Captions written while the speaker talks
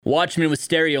Watchmen with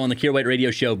Stereo on the Kier White Radio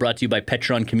Show, brought to you by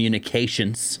Petron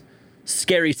Communications.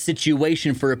 Scary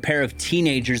situation for a pair of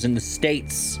teenagers in the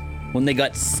States when they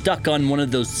got stuck on one of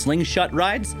those slingshot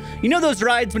rides. You know those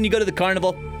rides when you go to the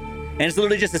carnival? And it's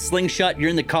literally just a slingshot,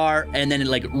 you're in the car, and then it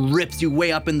like rips you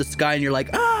way up in the sky and you're like,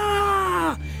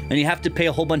 ah! And you have to pay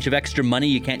a whole bunch of extra money.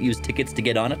 You can't use tickets to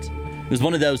get on it. It was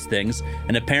one of those things,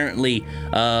 and apparently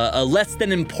a less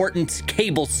than important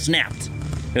cable snapped.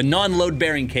 A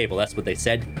non-load-bearing cable, that's what they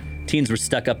said. Teens were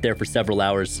stuck up there for several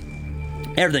hours.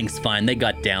 Everything's fine. They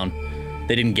got down.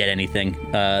 They didn't get anything.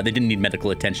 They didn't need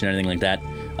medical attention or anything like that.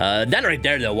 That right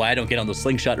there, though, why I don't get on those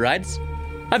slingshot rides.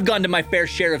 I've gone to my fair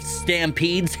share of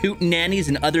stampedes, hootenannies,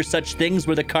 and other such things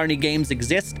where the carny games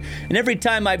exist. And every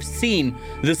time I've seen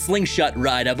the slingshot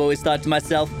ride, I've always thought to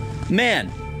myself, man,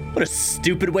 what a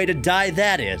stupid way to die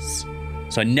that is.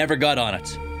 So I never got on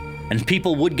it. And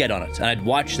people would get on it, and I'd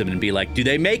watch them and be like, do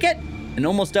they make it? And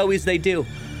almost always they do.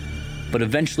 But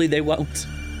eventually they won't.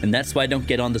 And that's why I don't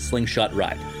get on the slingshot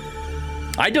ride.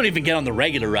 I don't even get on the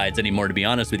regular rides anymore, to be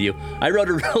honest with you. I rode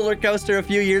a roller coaster a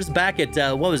few years back at,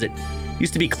 what was it?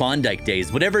 Used to be Klondike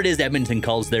Days. Whatever it is Edmonton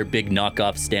calls their big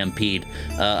knockoff stampede.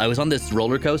 I was on this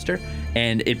roller coaster,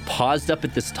 and it paused up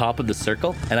at this top of the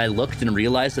circle, and I looked and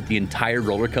realized that the entire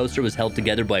roller coaster was held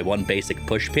together by one basic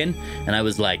push pin, and I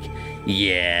was like,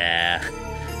 yeah,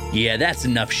 that's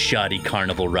enough shoddy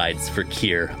carnival rides for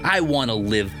Kier. I want to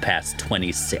live past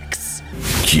 26.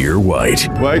 Kier White.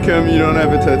 Why come you don't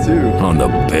have a tattoo? On the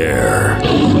bear.